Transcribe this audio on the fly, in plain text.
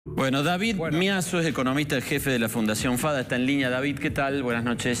Bueno, David Miazzo es economista, el jefe de la Fundación FADA, está en línea. David, ¿qué tal? Buenas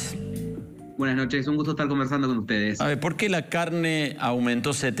noches. Buenas noches, un gusto estar conversando con ustedes. A ver, ¿por qué la carne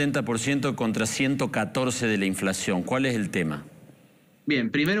aumentó 70% contra 114% de la inflación? ¿Cuál es el tema? Bien,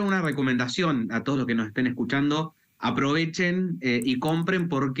 primero una recomendación a todos los que nos estén escuchando. Aprovechen y compren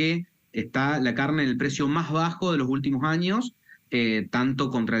porque está la carne en el precio más bajo de los últimos años, tanto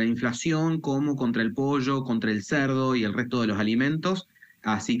contra la inflación como contra el pollo, contra el cerdo y el resto de los alimentos.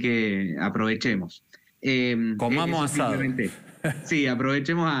 Así que aprovechemos. Comamos asado. Sí,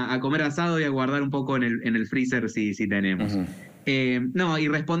 aprovechemos a comer asado y a guardar un poco en el freezer si tenemos. No, y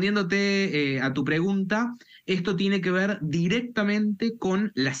respondiéndote a tu pregunta, esto tiene que ver directamente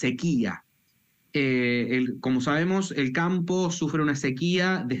con la sequía. Como sabemos, el campo sufre una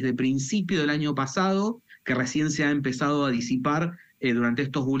sequía desde principio del año pasado, que recién se ha empezado a disipar durante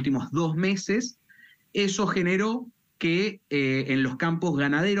estos últimos 2 meses. Eso generó que en los campos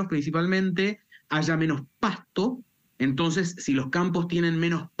ganaderos principalmente haya menos pasto. Entonces, si los campos tienen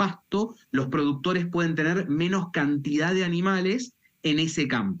menos pasto, los productores pueden tener menos cantidad de animales en ese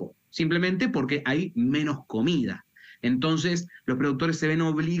campo, simplemente porque hay menos comida. Entonces, los productores se ven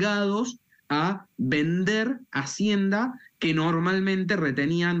obligados a vender hacienda que normalmente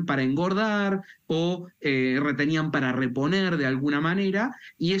retenían para engordar o retenían para reponer de alguna manera,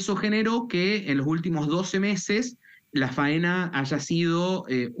 y eso generó que en los últimos 12 meses la faena haya sido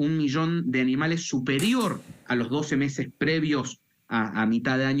 1 millón de animales superior a los 12 meses previos a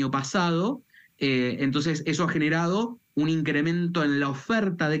mitad de año pasado. Entonces eso ha generado un incremento en la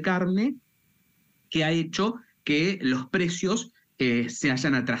oferta de carne que ha hecho que los precios se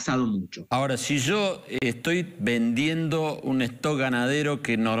hayan atrasado mucho. Ahora, si yo estoy vendiendo un stock ganadero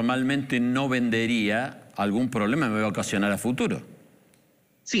que normalmente no vendería, ¿algún problema me va a ocasionar a futuro?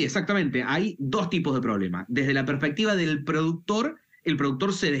 Sí, exactamente. Hay 2 tipos de problemas. Desde la perspectiva del productor, el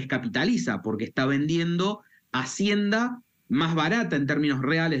productor se descapitaliza porque está vendiendo hacienda más barata en términos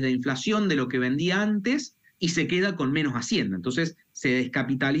reales de inflación de lo que vendía antes y se queda con menos hacienda. Entonces se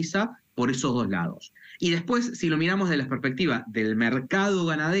descapitaliza por esos 2 lados. Y después, si lo miramos desde la perspectiva del mercado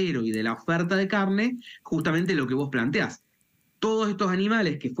ganadero y de la oferta de carne, justamente lo que vos planteás. Todos estos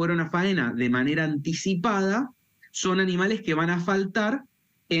animales que fueron a faena de manera anticipada son animales que van a faltar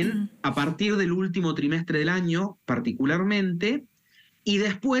a partir del último trimestre del año particularmente, y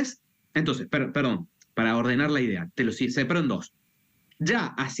después, entonces, perdón, para ordenar la idea, te lo separo en 2. Ya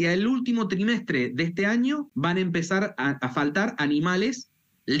hacia el último trimestre de este año van a empezar a faltar animales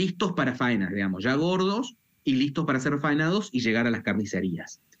listos para faenas, digamos, ya gordos y listos para ser faenados y llegar a las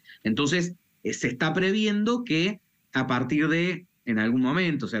carnicerías. Entonces, se está previendo que a partir de, en algún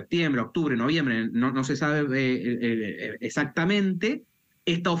momento, septiembre, octubre, noviembre, no se sabe exactamente,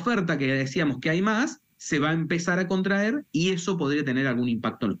 esta oferta que decíamos que hay más se va a empezar a contraer y eso podría tener algún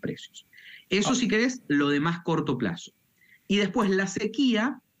impacto en los precios. Eso, si querés, lo de más corto plazo. Y después la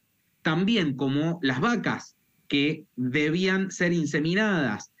sequía, también como las vacas que debían ser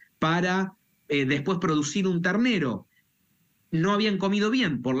inseminadas para después producir un ternero, no habían comido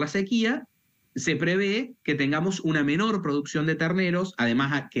bien por la sequía, se prevé que tengamos una menor producción de terneros,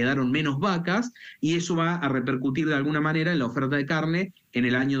 además quedaron menos vacas, y eso va a repercutir de alguna manera en la oferta de carne en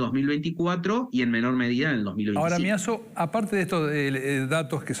el año 2024 y en menor medida en el 2025. Ahora, Miazzo, aparte de estos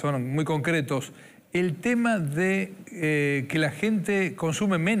datos que son muy concretos, el tema de que la gente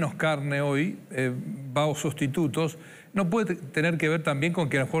consume menos carne hoy, bajo sustitutos, ¿no puede tener que ver también con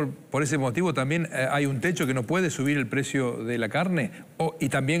que a lo mejor por ese motivo también hay un techo que no puede subir el precio de la carne? Y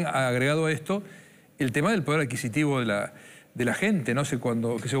también agregado a esto, el tema del poder adquisitivo de la gente, no sé,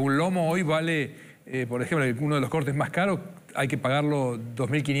 que un lomo hoy vale, por ejemplo, uno de los cortes más caros, hay que pagarlo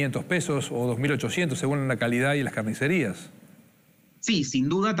 2.500 pesos o 2.800 según la calidad y las carnicerías. Sí, sin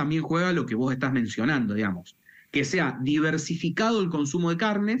duda también juega lo que vos estás mencionando, digamos, que sea diversificado el consumo de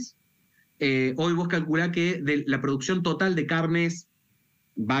carnes. Hoy vos calculás que de la producción total de carnes,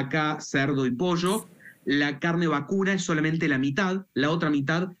 vaca, cerdo y pollo, la carne vacuna es solamente la mitad, la otra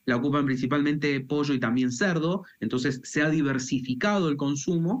mitad la ocupan principalmente pollo y también cerdo, entonces se ha diversificado el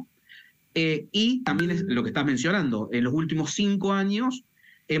consumo. Y también es lo que estás mencionando, en los últimos 5 años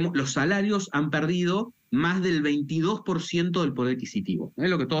los salarios han perdido más del 22% del poder adquisitivo. Es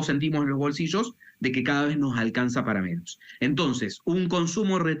lo que todos sentimos en los bolsillos, de que cada vez nos alcanza para menos. Entonces, un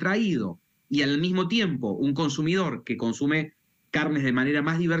consumo retraído y al mismo tiempo un consumidor que consume carnes de manera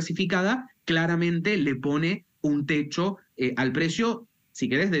más diversificada, claramente le pone un techo al precio, si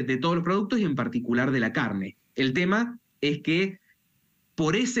querés, de todos los productos y en particular de la carne. El tema es que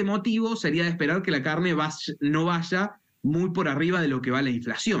por ese motivo sería de esperar que la carne no vaya muy por arriba de lo que va la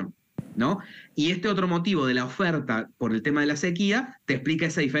inflación, ¿no? Y este otro motivo de la oferta por el tema de la sequía te explica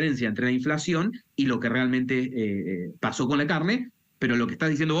esa diferencia entre la inflación y lo que realmente pasó con la carne, pero lo que estás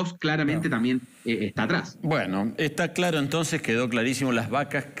diciendo vos claramente también está atrás. Bueno, está claro entonces, quedó clarísimo, las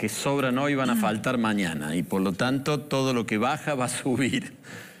vacas que sobran hoy van a faltar mañana y por lo tanto todo lo que baja va a subir.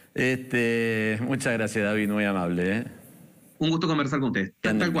 Muchas gracias, David, muy amable, ¿eh? Un gusto conversar con ustedes.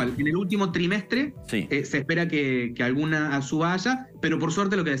 Tal cual, en el último trimestre sí. Se espera que alguna suba haya, pero por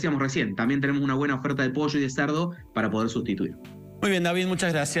suerte lo que decíamos recién, también tenemos una buena oferta de pollo y de cerdo para poder sustituir. Muy bien, David,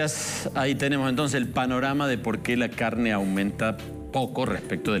 muchas gracias. Ahí tenemos entonces el panorama de por qué la carne aumenta poco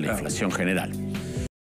respecto de la inflación general.